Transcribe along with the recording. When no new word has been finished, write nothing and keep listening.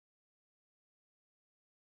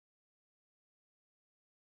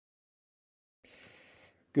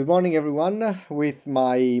Good morning, everyone. With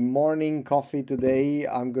my morning coffee today,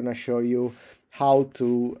 I'm going to show you how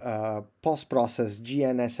to post-process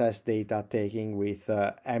GNSS data taking with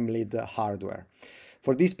EMLID hardware.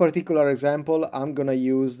 For this particular example, I'm going to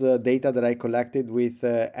use the data that I collected with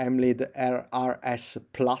EMLID RS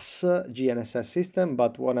Plus GNSS system,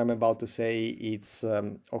 but what I'm about to say, it's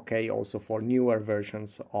okay also for newer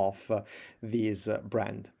versions of this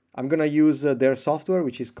brand. I'm going to use their software,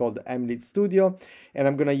 which is called Emlid Studio, and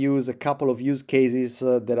I'm going to use a couple of use cases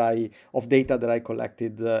of data that I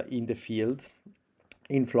collected in the field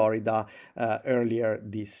in Florida earlier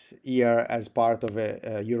this year as part of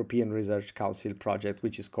a European Research Council project,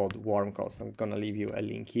 which is called Warm Coast. I'm going to leave you a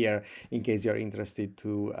link here in case you're interested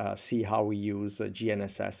to see how we use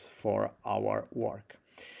GNSS for our work.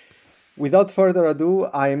 Without further ado,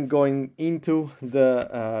 I am going into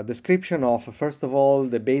the description of, first of all,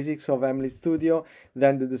 the basics of Emlid Studio,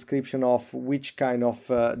 then the description of which kind of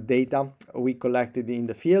data we collected in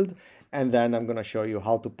the field, and then I'm going to show you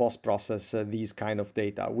how to post-process these kind of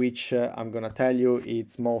data, which I'm going to tell you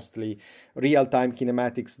it's mostly real-time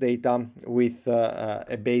kinematics data with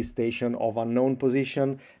a base station of unknown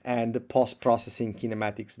position and post-processing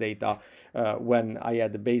kinematics data when I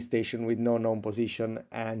had the base station with no known position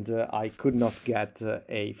and I could not get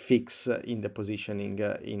a fix in the positioning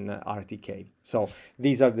in RTK. So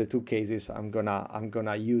these are the two cases I'm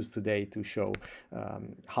gonna use today to show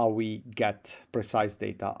how we get precise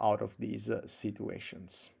data out of these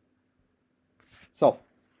situations. So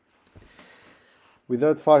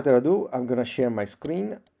without further ado, I'm gonna share my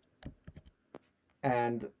screen,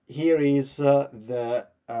 and here is the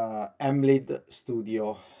Emlid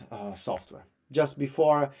Studio software. Just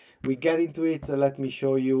before we get into it, let me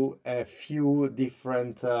show you a few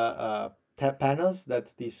different panels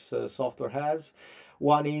that this software has.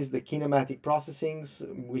 One is the kinematic processings,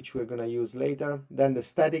 which we're going to use later. Then the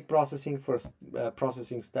static processing for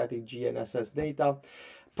processing static GNSS data.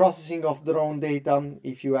 Processing of drone data,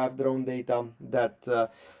 if you have drone data that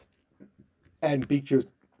and pictures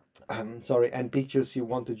and pictures you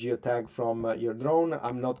want to geotag from your drone.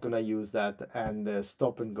 I'm not going to use that, and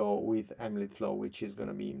stop and go with EMLID Flow, which is going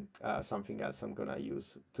to be something else I'm going to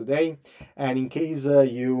use today. And in case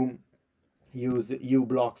you use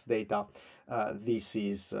uBlocks data, this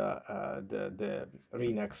is the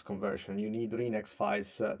RINEX conversion. You need RINEX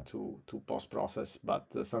files to post-process,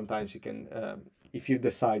 but sometimes you can, if you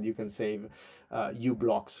decide, you can save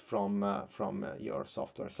uBlocks from your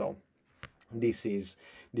software. So this is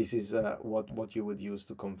what you would use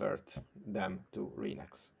to convert them to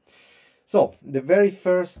RINEX. So the very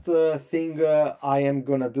first thing I am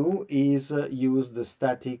gonna do is use the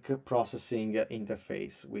static processing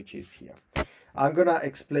interface, which is here. I'm gonna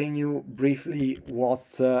explain you briefly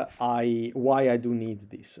why I do need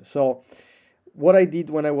this. So what I did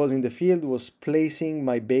when I was in the field was placing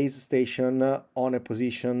my base station on a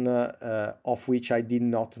position of which I did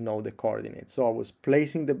not know the coordinates. So I was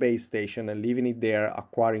placing the base station and leaving it there,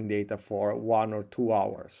 acquiring data for 1 or 2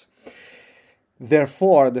 hours.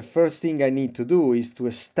 Therefore, the first thing I need to do is to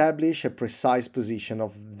establish a precise position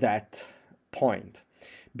of that point.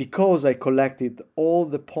 Because I collected all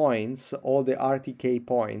the points, all the RTK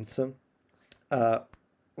points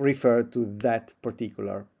refer to that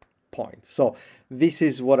particular point. So this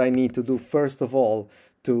is what I need to do first of all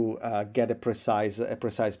to get a precise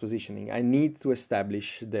positioning. I need to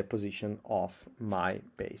establish the position of my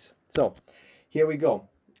base. So here we go.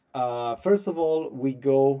 First of all, we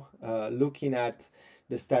go looking at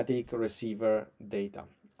the static receiver data.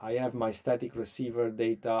 I have my static receiver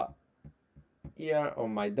data here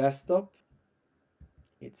on my desktop.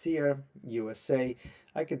 It's here, USA.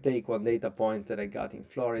 I can take one data point that I got in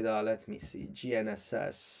Florida. Let me see,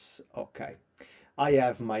 GNSS. Okay. I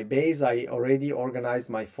have my base. I already organized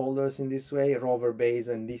my folders in this way, rover base,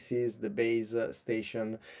 and this is the base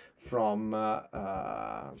station from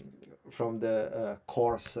the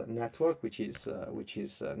CORS network, which is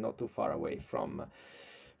not too far away from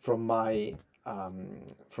my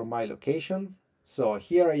location. So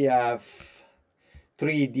here I have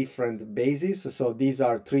 3 different bases. So these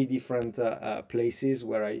are 3 different places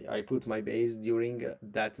where I put my base during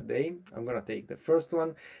that day. I'm going to take the first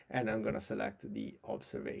one and I'm going to select the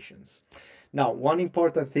observations. Now, one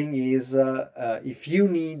important thing is if you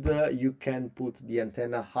need, you can put the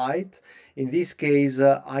antenna height. In this case,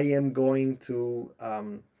 I am going to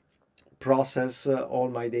process all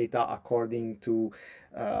my data according to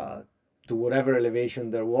to whatever elevation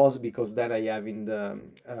there was, because then I have in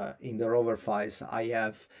the rover files, I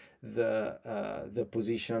have the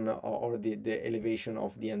position or the elevation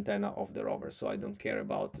of the antenna of the rover, so I don't care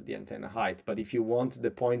about the antenna height. But if you want the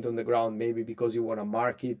point on the ground, maybe because you want to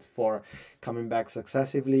mark it for coming back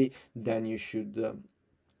successively, then you should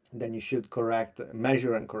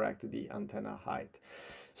measure and correct the antenna height.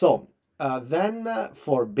 So then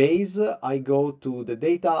for base, I go to the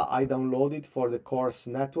data, I download it for the CORS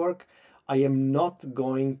network. I am not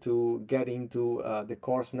going to get into the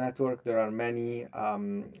CORS network. There are many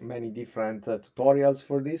different tutorials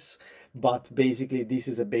for this, but basically this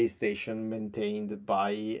is a base station maintained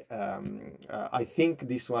by, I think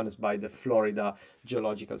this one is by the Florida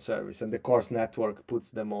Geological Service, and the CORS network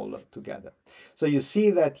puts them all together. So you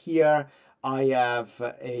see that here I have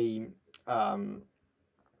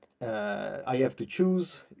I have to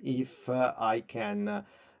choose if I can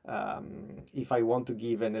if I want to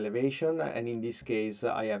give an elevation, and in this case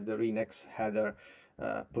I have the RINEX header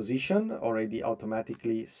position already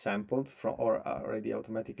automatically sampled from, or already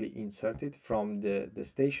automatically inserted from the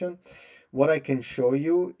station. What I can show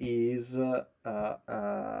you is a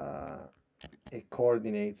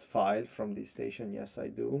coordinates file from this station. Yes, I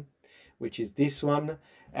do, which is this one,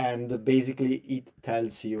 and basically it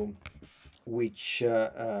tells you which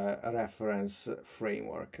reference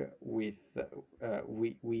framework we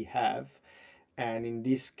have. And in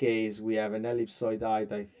this case we have an ellipsoid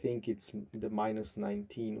height, I think it's the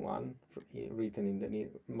 -19 one, written in the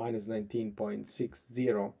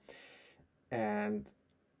 -19.60, and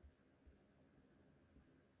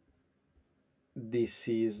this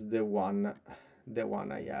is the one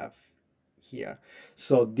I have here.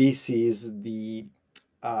 So this is the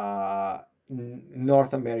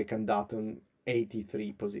North American datum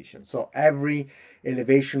 83 position. So every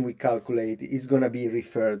elevation we calculate is going to be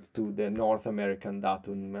referred to the North American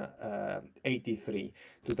datum 83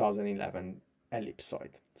 2011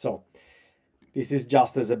 ellipsoid. So this is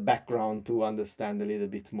just as a background to understand a little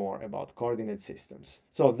bit more about coordinate systems.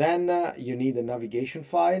 So then you need a navigation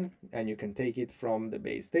file, and you can take it from the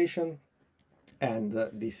base station, and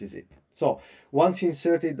this is it. So once you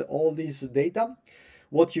inserted all this data,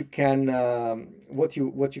 what you can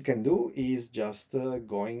do is just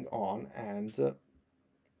going on and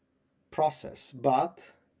process.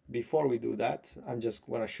 But before we do that, I'm just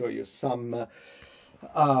going to show you some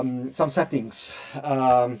settings.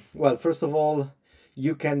 Well, first of all,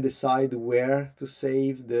 you can decide where to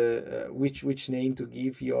save the which name to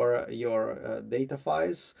give your data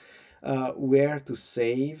files, where to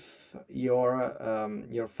save your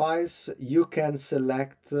files. You can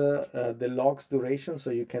select the logs duration, so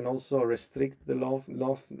you can also restrict the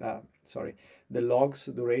logs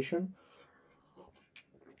duration.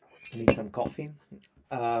 Need some coffee.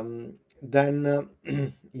 Then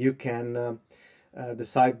you can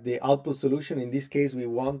decide the output solution. In this case, we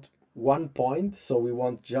want 1 point, so we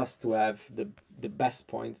want just to have the best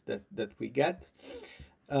point that we get.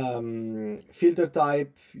 Filter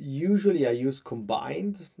type, usually I use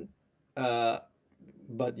combined,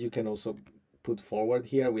 but you can also put forward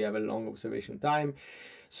here. We have a long observation time.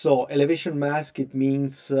 So elevation mask, it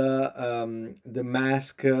means the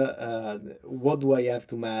mask, what do I have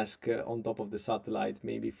to mask on top of the satellite,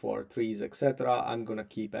 maybe for trees, etc. I'm gonna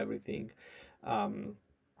keep everything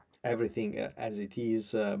as it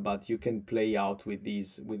is, but you can play out with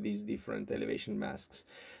these different elevation masks.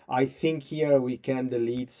 I think here we can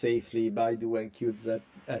delete safely Baidu and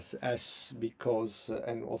QZSS because,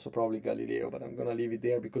 and also probably Galileo, but I'm gonna leave it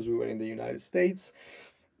there because we were in the United States,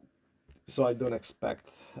 so I don't expect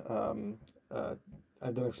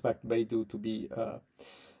Baidu to be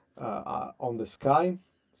on the sky.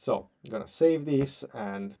 So I'm gonna save this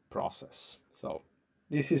and process. So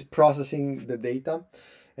this is processing the data,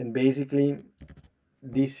 and basically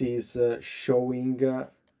this is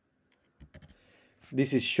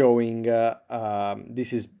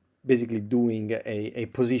basically doing a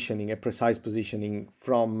positioning, a precise positioning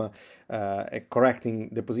from correcting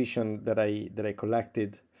the position that I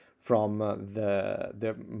collected from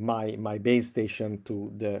my base station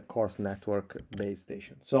to the CORS network base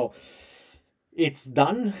station. So it's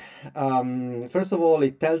done. First of all,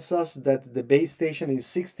 it tells us that the base station is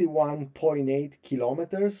 61.8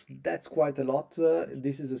 kilometers. That's quite a lot.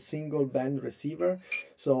 This is a single band receiver,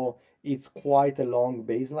 so it's quite a long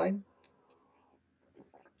baseline.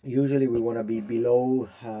 Usually we want to be below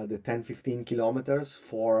the 10-15 kilometers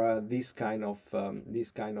for this kind of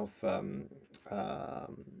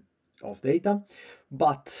of data,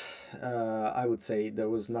 but I would say there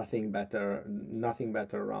was nothing better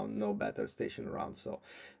around, no better station around, so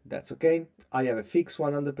that's okay. I have a fixed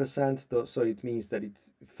 100%, though, so it means that it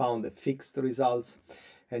found the fixed results,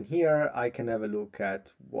 and here I can have a look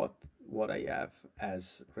at what I have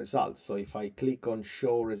as results. So if I click on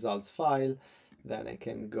show results file, then I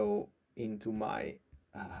can go into my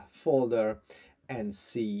folder and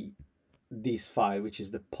see this file, which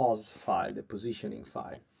is the pos file, the positioning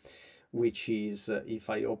file, which is, if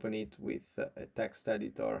I open it with a text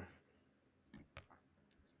editor,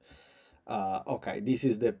 okay, this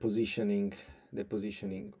is the positioning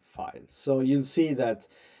file. So you'll see that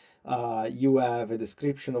you have a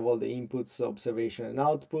description of all the inputs, observation, and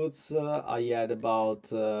outputs. I had about,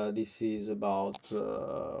 this is about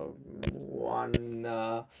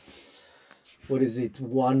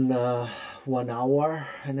one hour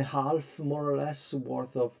and a half, more or less,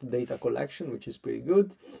 worth of data collection, which is pretty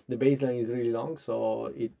good. The baseline is really long,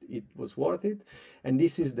 so it was worth it. And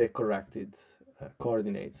this is the corrected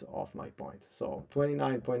coordinates of my point. So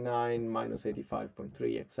 29.9, minus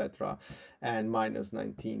 85.3, etc., and minus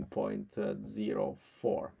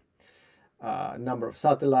 19.04. Number of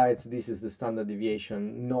satellites, this is the standard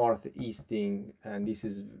deviation, northeasting, and this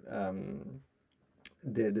is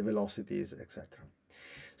the velocities, etc.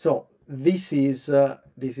 So this is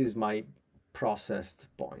my processed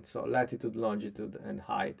point. So latitude, longitude, and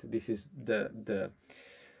height. This is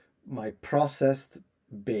my processed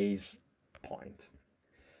base point.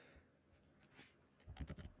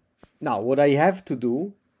 Now what I have to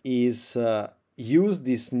do is use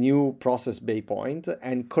this new process base point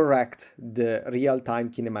and correct the real-time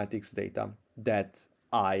kinematics data that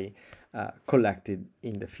I collected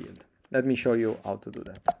in the field. Let me show you how to do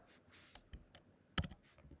that.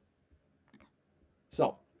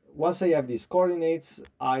 So once I have these coordinates,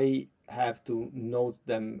 I have to note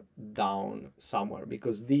them down somewhere,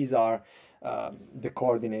 because these are the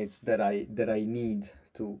coordinates that I need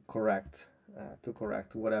to correct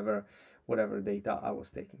whatever data I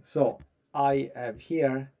was taking. So I have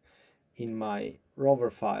here in my rover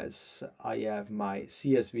files, I have my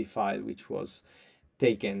CSV file, which was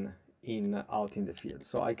taken out in the field.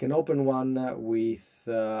 So I can open one with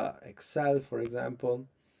Excel, for example.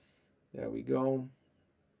 There we go.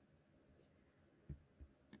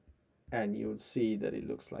 And you'll see that it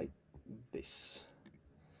looks like this.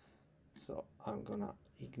 So I'm gonna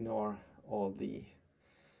ignore all the,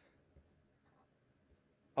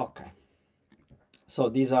 okay. So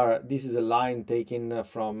this is a line taken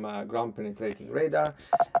from ground penetrating radar,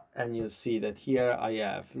 and you'll see that here I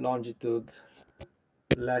have longitude,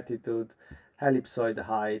 latitude, ellipsoid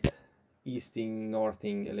height, easting,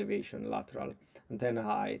 northing, elevation, lateral, antenna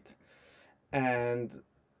height, and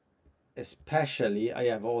especially I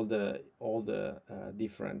have all the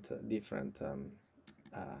different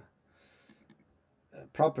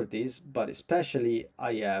properties, but especially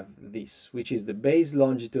I have this, which is the base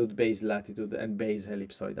longitude, base latitude, and base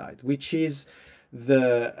ellipsoid height, which is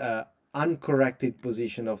the uncorrected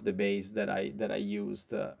position of the base that I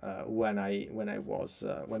used when I was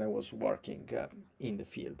working in the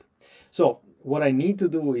field. So what I need to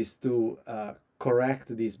do is to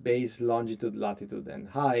correct this base longitude, latitude, and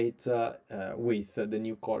height with the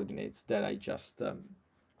new coordinates that I just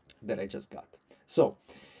got. So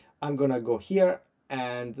I'm gonna go here,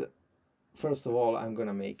 and first of all I'm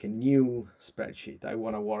gonna make a new spreadsheet. I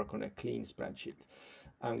want to work on a clean spreadsheet.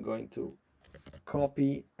 I'm going to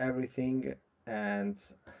copy everything and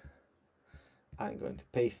I'm going to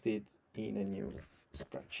paste it in a new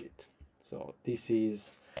spreadsheet. So this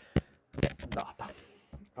is data.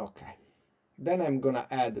 Okay. Then I'm gonna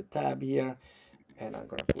add a tab here, and I'm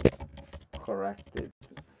gonna put corrected,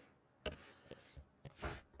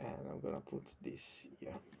 and I'm gonna put this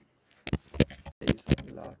here. Base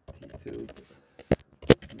latitude,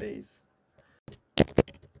 base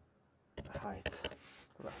height.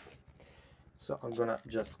 Right. So I'm gonna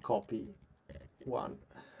just copy 1,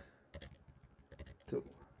 2,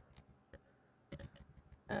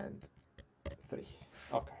 and 3.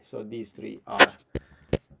 Okay, so these 3 are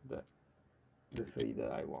the 3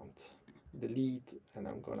 that I want. Delete, and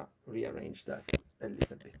I'm gonna rearrange that a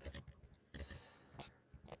little bit.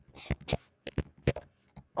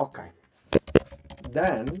 Okay.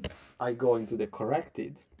 Then I go into the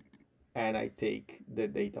corrected, and I take the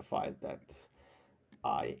data file that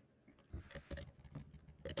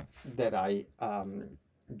I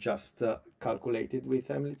just calculated with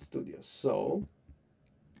Emlid Studio.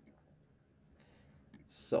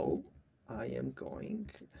 So I am going,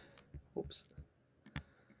 oops,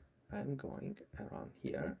 I'm going around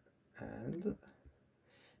here and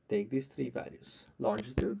take these three values,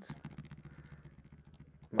 longitude,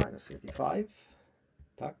 -85,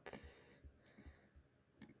 tac.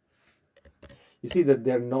 You see that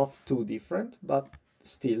they're not too different, but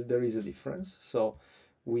still there is a difference, so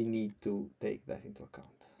we need to take that into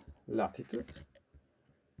account. Latitude,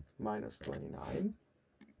 -29,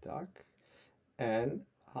 tac, and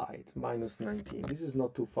height, -19. This is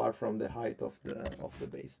not too far from the height of the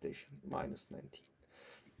base station, -19.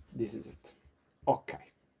 This is it. Okay.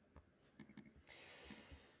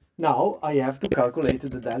 Now I have to calculate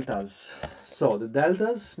the deltas. So the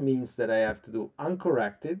deltas means that I have to do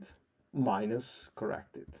uncorrected minus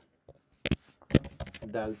corrected.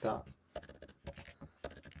 Delta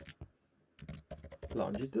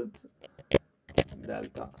longitude,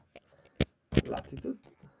 delta latitude,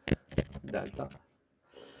 delta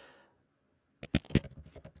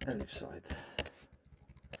ellipsoid.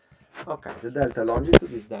 Okay, the delta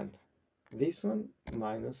longitude is then this one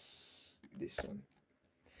minus this one.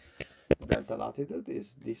 Delta latitude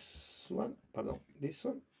is this one, pardon, this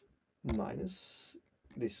one minus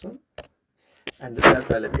this one, and the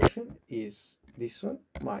delta elevation is this one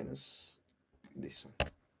minus this one.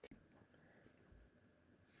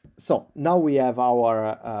 So now we have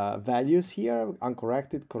our values here,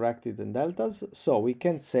 uncorrected, corrected, and deltas. So we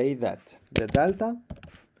can say that the delta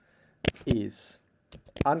is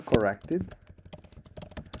uncorrected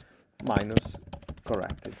minus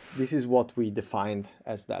corrected. This is what we defined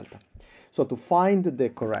as delta. So to find the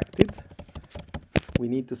corrected, we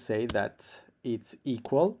need to say that it's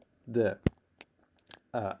equal the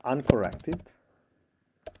uncorrected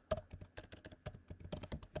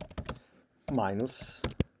minus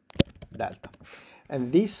delta.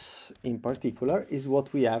 And this in particular is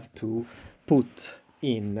what we have to put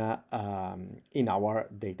in our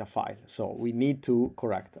data file. So we need to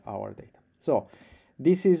correct our data. So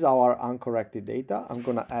this is our uncorrected data. I'm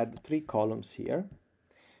going to add 3 columns here,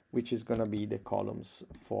 which is going to be the columns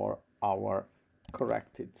for our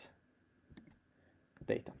corrected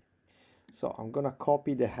data. So I'm going to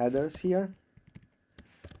copy the headers here.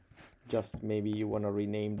 Just maybe you want to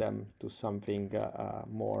rename them to something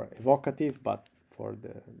more evocative, but for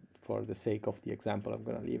the sake of the example, I'm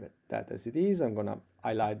going to leave that as it is. I'm going to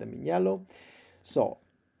highlight them in yellow. So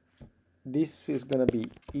this is going to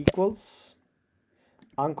be equals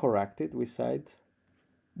uncorrected, we said,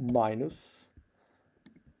 minus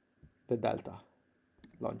the delta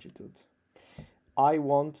longitude. I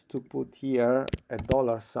want to put here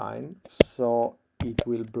a $sign so it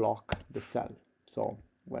will block the cell. So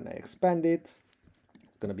when I expand it,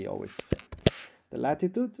 it's going to be always the same. The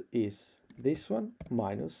latitude is this one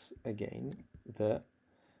minus, again, the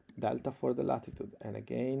delta for the latitude. And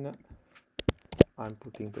again, I'm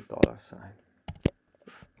putting the $sign.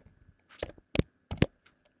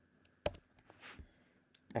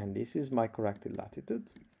 And this is my corrected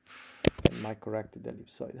latitude. And my corrected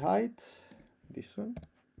ellipsoid height, this one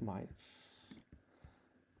minus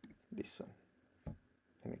this one.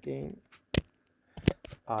 And again,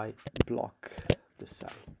 I block the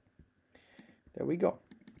cell. There we go.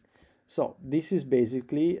 So this is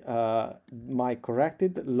basically my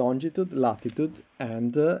corrected longitude, latitude,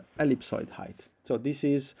 and ellipsoid height. So this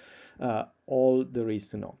is all there is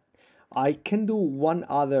to know. I can do one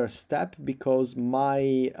other step because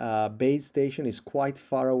my base station is quite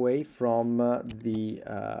far away from the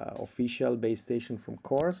official base station from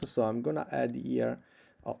CORS. So I'm gonna add here,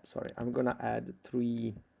 oh sorry, I'm gonna add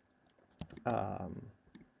 3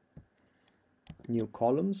 new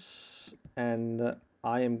columns, and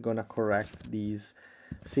I am gonna correct these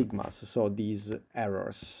sigmas, so these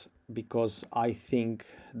errors, because I think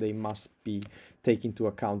they must be taking into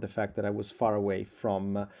account the fact that I was far away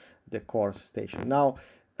from the CORS station. Now,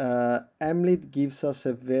 EMLID gives us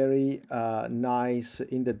a very nice,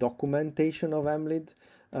 in the documentation of EMLID,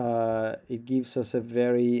 it gives us a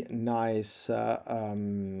very nice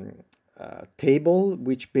table,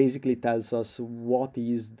 which basically tells us what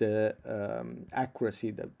is the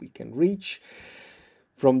accuracy that we can reach.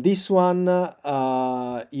 From this one,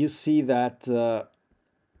 you see that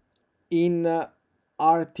in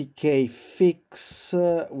RTK fix,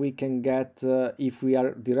 we can get, if we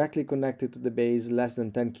are directly connected to the base, less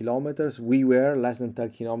than 10 kilometers. We were less than 10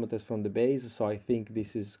 kilometers from the base, so I think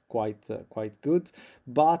this is quite good.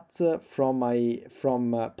 But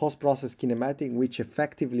from post-process kinematic, which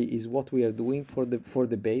effectively is what we are doing for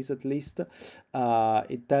the base at least,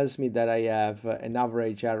 it tells me that I have an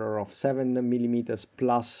average error of 7 millimeters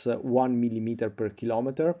plus 1 millimeter per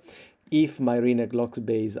kilometer if my RINEX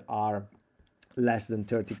base are less than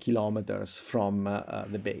 30 kilometers from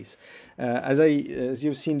the base. As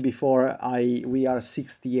you've seen before, we are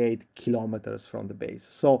 68 kilometers from the base.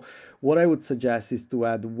 So what I would suggest is to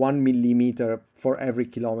add 1 millimeter for every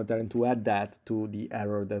kilometer and to add that to the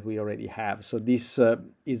error that we already have. So this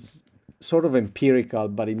is sort of empirical,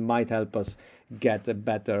 but it might help us get a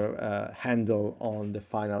better handle on the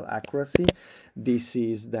final accuracy. This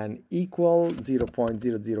is then equal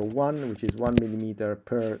 0.001, which is 1 millimeter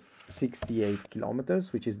per 68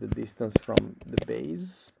 kilometers, which is the distance from the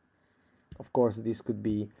base. Of course, this could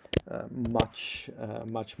be much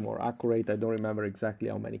more accurate. I don't remember exactly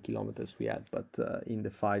how many kilometers we had, but in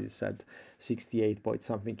the file it said 68 point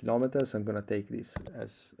something kilometers. I'm gonna take this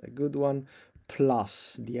as a good one,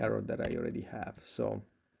 plus the error that I already have. So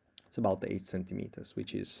it's about 8 centimeters,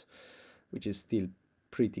 which is still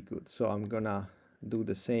pretty good. So I'm gonna do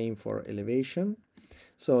the same for elevation.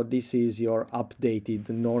 So this is your updated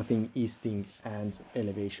northing, easting, and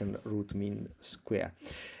elevation root mean square.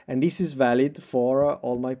 And this is valid for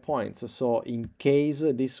all my points. So in case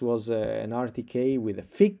this was an RTK with a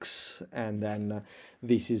fix, and then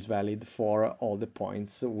this is valid for all the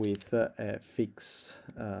points with a fix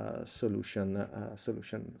solution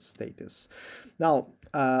status. Now,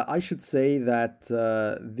 I should say that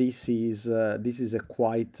this is a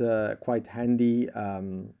quite handy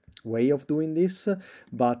way of doing this,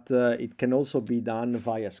 but it can also be done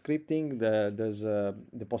via scripting. There's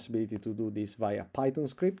the possibility to do this via Python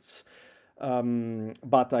scripts,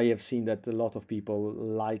 but I have seen that a lot of people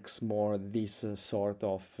likes more this sort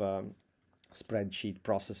of spreadsheet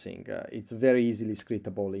processing. It's very easily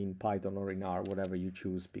scriptable in Python or in R, whatever you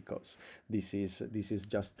choose, because this is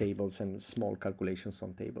just tables and small calculations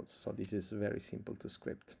on tables. So this is very simple to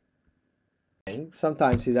script.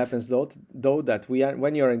 Sometimes it happens though that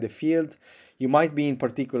when you're in the field, you might be in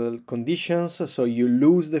particular conditions, so you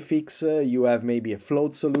lose the fix, you have maybe a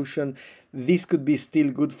float solution. This could be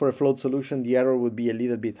still good for a float solution, the error would be a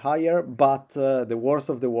little bit higher, but the worst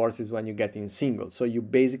of the worst is when you get in single, so you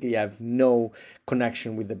basically have no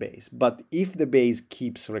connection with the base. But if the base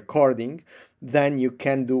keeps recording, then you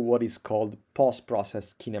can do what is called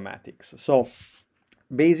post-process kinematics. So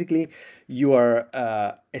basically, you are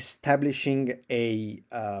establishing a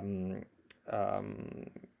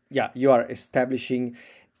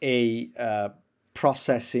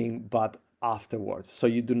processing, but afterwards. So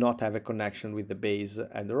you do not have a connection with the base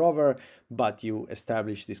and the rover, but you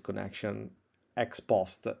establish this connection ex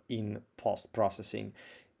post in post processing.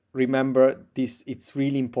 Remember this, it's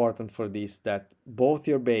really important for this that both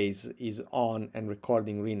your base is on and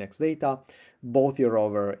recording RINEX data, both your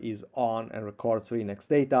rover is on and records RINEX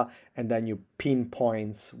data, and then you pin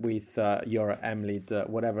points with your EMLID,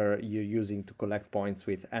 whatever you're using to collect points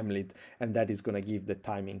with EMLID, and that is going to give the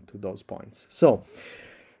timing to those points. So,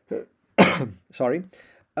 sorry,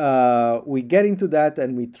 we get into that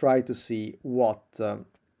and we try to see what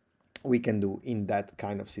we can do in that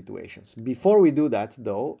kind of situations. Before we do that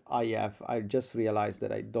though, I just realized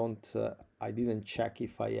that I didn't check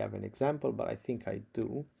if I have an example, but I think I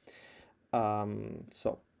do.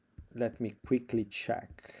 So let me quickly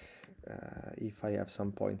check if I have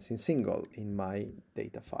some points in single in my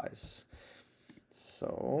data files.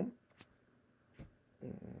 So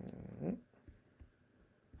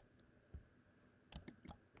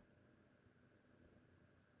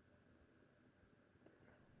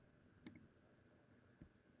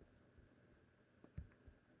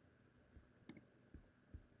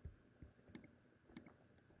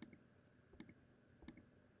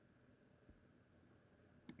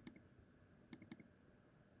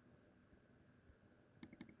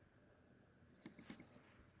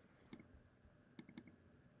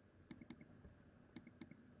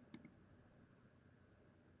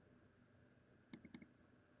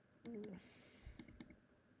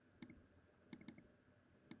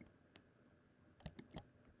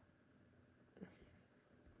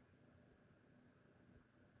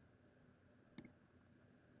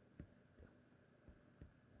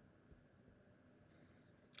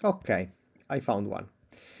okay, I found one.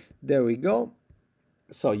 There we go.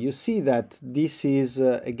 So you see that this is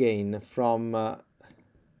again from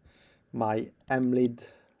my EMLID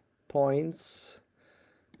points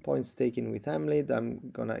taken with EMLID. I'm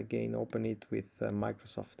gonna again open it with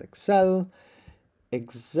Microsoft Excel.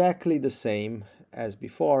 Exactly the same as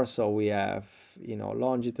before. So we have, you know,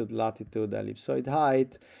 longitude, latitude, ellipsoid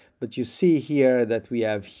height, but you see here that we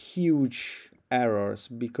have huge errors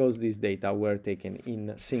because these data were taken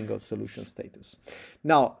in single solution status.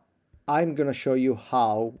 Now, I'm going to show you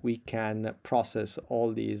how we can process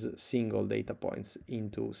all these single data points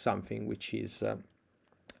into something which is,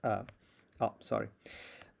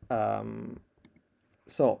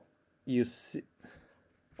 So you see,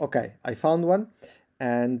 okay, I found one,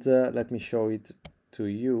 and let me show it to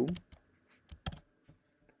you.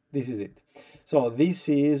 This is it. So this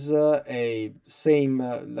is a same,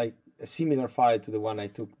 like a similar file to the one I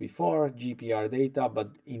took before, GPR data,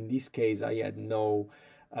 but in this case I had no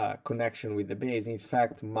connection with the base. In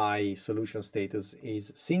fact, my solution status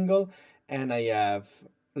is single, and I have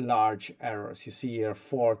large errors. You see here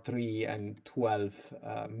 4, 3, and 12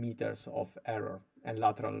 meters of error, and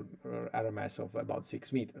lateral RMS of about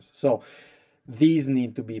 6 meters. So these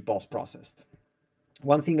need to be post-processed.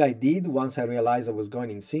 One thing I did once I realized I was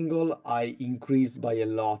going in single, I increased by a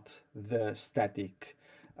lot the static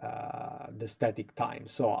time.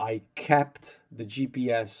 So I kept the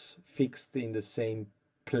GPS fixed in the same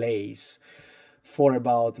place for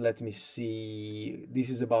about, let me see, this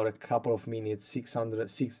is about a couple of minutes,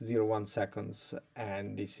 601 seconds,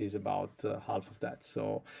 and this is about half of that.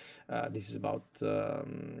 So this is about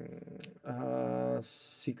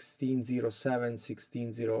 1607,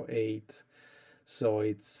 1608. So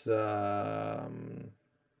it's 4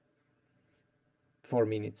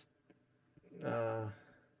 minutes. No,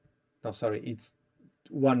 sorry, it's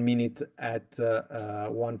 1 minute at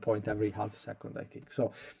 1 point every half second, I think.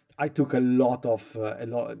 So I took a lot of,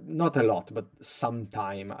 not a lot, but some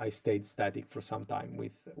time. I stayed static for some time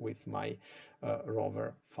with my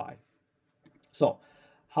rover file. So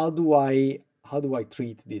how do I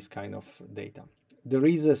treat this kind of data? There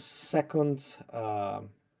is a second, let's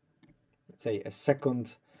say a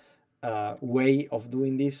second way of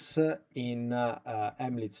doing this in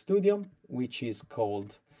Emlid Studio, which is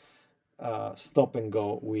called stop and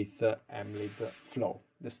go with EMLID Flow.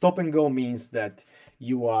 The stop and go means that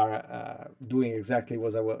you are doing exactly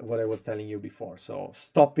what I was telling you before. So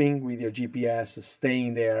stopping with your GPS,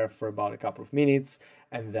 staying there for about a couple of minutes,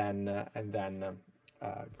 and then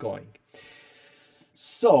going.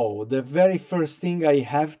 So the very first thing I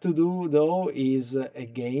have to do though is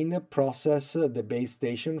again process the base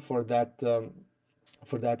station for that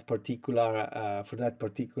particular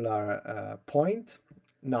point.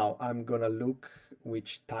 Now I'm gonna look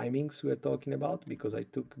which timings we're talking about, because I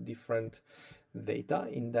took different data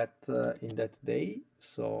in that day.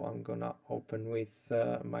 So I'm gonna open with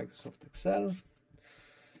Microsoft Excel.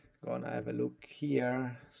 Gonna have a look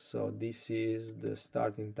here. So this is the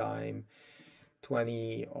starting time,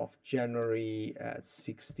 20 of January at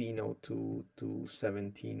 16:02 to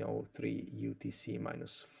 17:03 UTC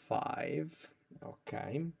minus 5.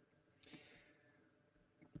 Okay.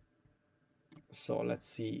 So let's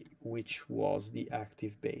see which was the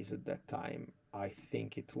active base at that time. I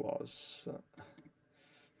think it was,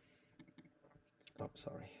 oh,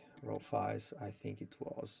 sorry, raw files. I think it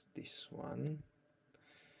was this one.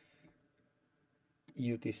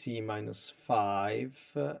 UTC minus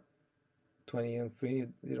 5, 20 and 3,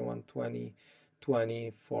 01, 20,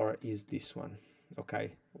 24 is this one.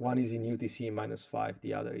 Okay, one is in UTC minus 5,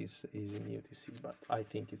 the other is in UTC, but I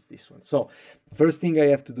think it's this one. So first thing I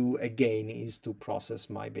have to do again is to process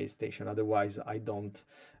my base station. Otherwise I don't,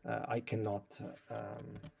 I cannot,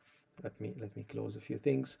 let me close a few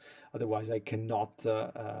things. Otherwise I cannot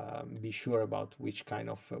be sure about which kind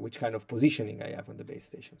of positioning I have on the base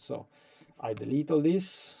station. So I delete all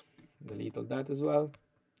this, delete all that as well.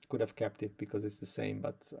 Could have kept it because it's the same,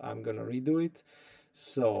 but I'm gonna redo it.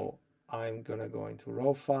 So I'm gonna go into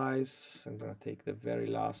raw files. I'm gonna take the very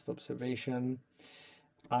last observation.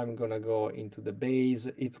 I'm gonna go into the base.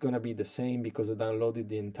 It's gonna be the same because I downloaded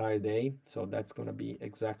the entire day, so that's gonna be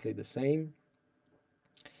exactly the same.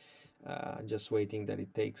 Just waiting that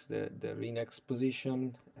it takes the RINEX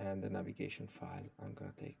position and the navigation file. I'm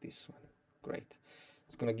gonna take this one. Great.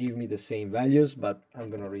 It's gonna give me the same values, but I'm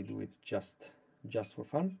gonna redo it just for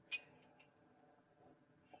fun.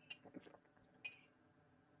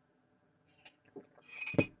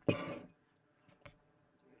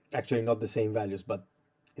 Actually, not the same values, but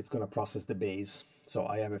it's going to process the base. So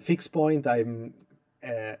I have a fixed point. I'm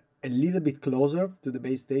a little bit closer to the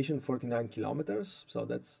base station, 49 kilometers. So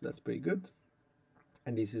that's pretty good.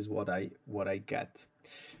 And this is what I get.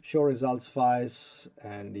 Show results files,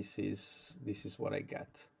 and this is what I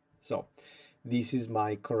get. So this is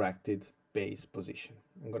my corrected base position.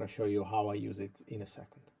 I'm going to show you how I use it in a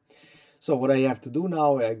second. So what I have to do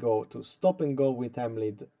now, I go to stop and go with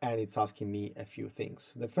EMLID, and it's asking me a few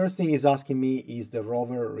things. The first thing it's asking me is the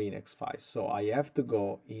rover RINEX file. So I have to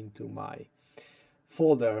go into my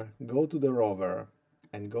folder, go to the rover,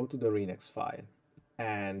 and go to the RINEX file,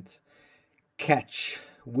 and catch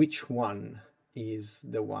which one is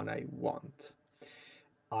the one I want.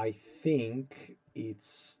 I think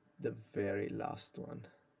it's the very last one.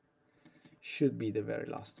 should be the very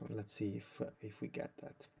last one. Let's see if we get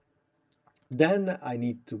that. Then I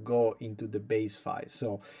need to go into the base file.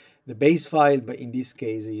 So the base file, but in this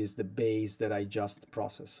case, is the base that I just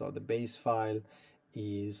processed. So the base file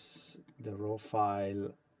is the raw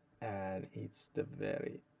file, and it's the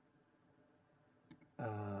very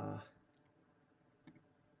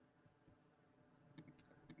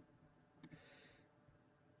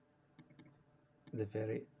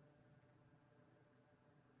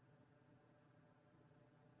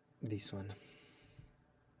this one.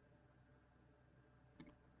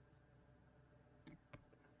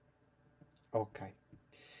 Okay.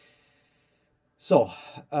 So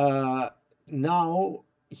now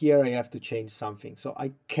here I have to change something. So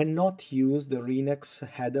I cannot use the RINEX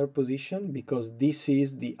header position because this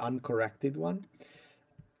is the uncorrected one.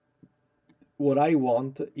 What I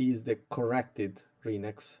want is the corrected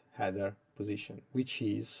RINEX header position, which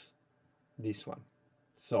is this one.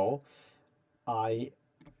 So I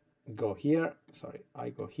go here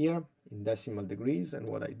in decimal degrees, and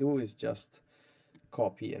what I do is just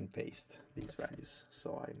copy and paste these values.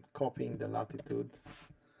 So I'm copying the latitude,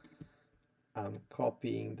 I'm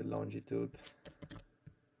copying the longitude,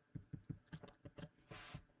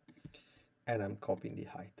 and I'm copying the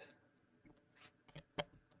height.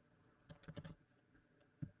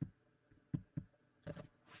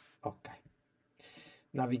 Okay.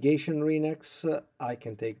 Navigation RINEX, I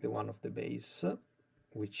can take the one of the base,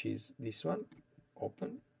 which is this one,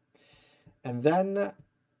 open. And then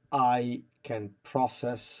I can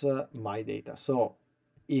process my data. So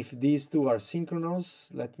if these two are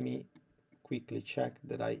synchronous, let me quickly check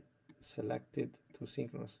that I selected two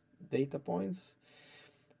synchronous data points.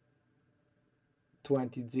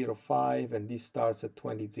 2005, and this starts at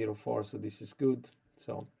 2004, so this is good.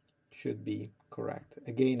 So should be correct.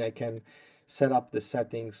 Again, I can set up the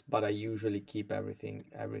settings, but I usually keep everything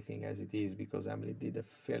as it is because Emily did a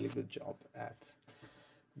fairly good job at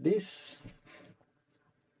this.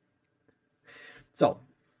 So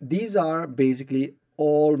these are basically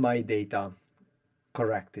all my data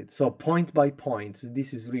corrected. So point by point,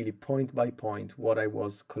 this is really point by point what I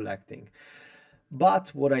was collecting. But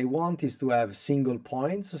what I want is to have single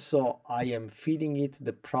points. So I am feeding it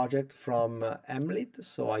the project from EMLID.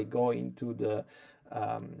 So I go into the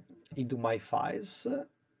into my files,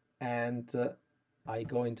 and I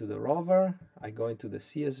go into the rover, I go into the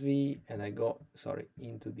CSV, and I go,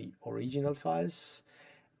 into the original files,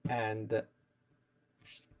 and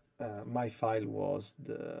my file was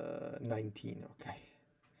the 19, okay.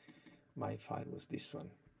 My file was this one.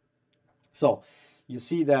 So you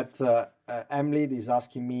see that EMLID is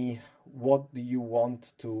asking me, what do you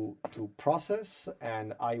want to process?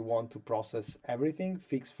 And I want to process everything,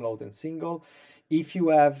 fixed, float, and single. If you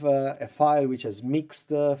have a file which has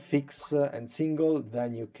mixed, fixed, and single,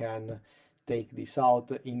 then you can take this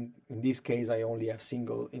out. In this case, I only have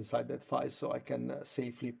single inside that file, so I can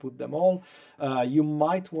safely put them all. You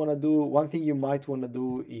might want to do, one thing you might want to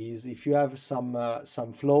do is, if you have some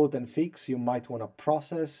float and fix, you might want to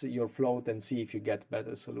process your float and see if you get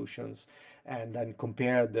better solutions, and then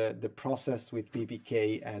compare the process with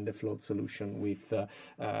PPK and the float solution with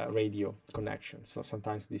radio connection. So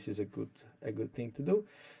sometimes this is a good thing to do.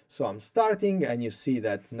 So I'm starting, and you see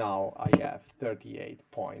that now I have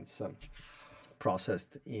 38 points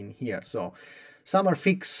processed in here. So some are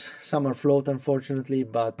fixed, some are float, unfortunately,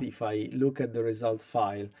 but if I look at the result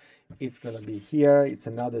file, it's going to be here. It's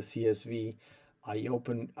another CSV. I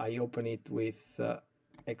open it with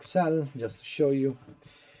Excel just to show you,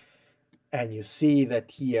 and you see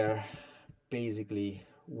that here basically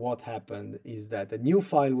what happened is that a new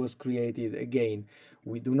file was created. Again,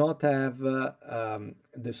 we do not have the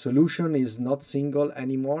solution is not single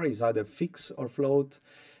anymore, is either fixed or float.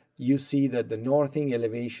 You see that the northing,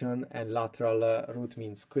 elevation, and lateral root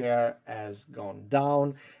mean square has gone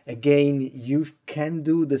down. Again, you can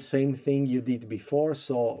do the same thing you did before.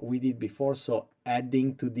 So we did before, so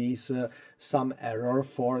adding to this some error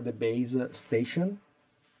for the base station,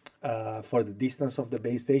 for the distance of the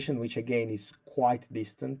base station, which again is quite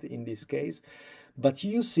distant in this case. But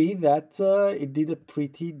you see that it did a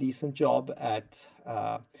pretty decent job at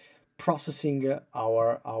processing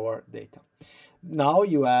our data. Now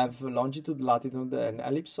you have longitude, latitude, and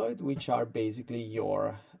ellipsoid, which are basically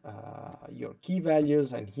your key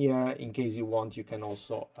values. And here, in case you want, you can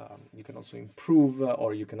also improve,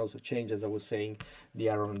 or you can also change, as I was saying, the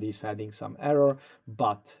error on this, adding some error.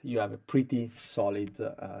 But you have a pretty solid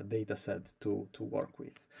data set to work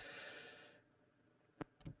with.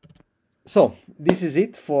 So this is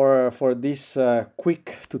it for this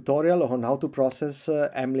quick tutorial on how to process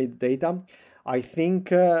EMLID data. I think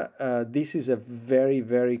this is a very,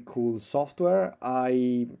 very cool software.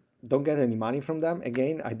 I don't get any money from them.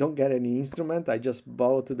 Again, I don't get any instrument. I just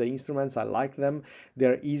bought the instruments. I like them.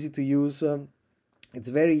 They're easy to use. It's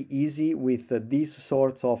very easy with these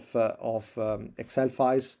sorts of Excel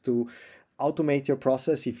files to automate your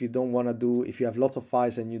process. If you don't want to do, if you have lots of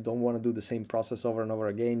files and you don't want to do the same process over and over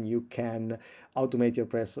again, you can automate your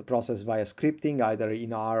process via scripting, either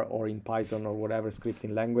in R or in Python or whatever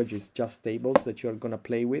scripting language. It's just tables that you're going to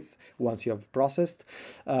play with once you have processed.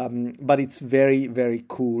 But it's very, very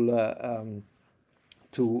cool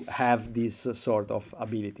to have this sort of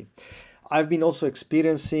ability. I've been also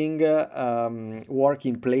experiencing work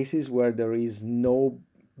in places where there is no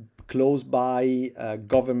close by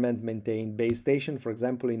government maintained base station. For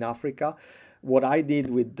example, in Africa, what I did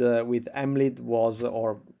with EMLID was,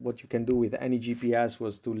 or what you can do with any GPS,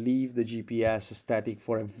 was to leave the GPS static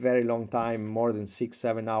for a very long time, more than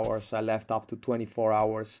 6-7 hours. I left up to 24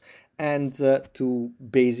 hours, and to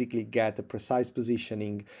basically get a precise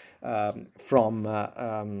positioning from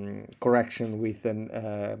correction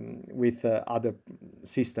with other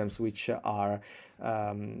systems, which are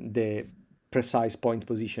the precise point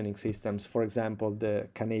positioning systems, for example, the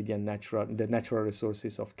natural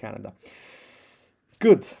resources of Canada.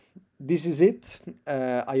 Good, this is it.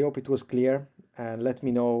 I hope it was clear, and let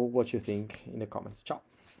me know what you think in the comments. Ciao.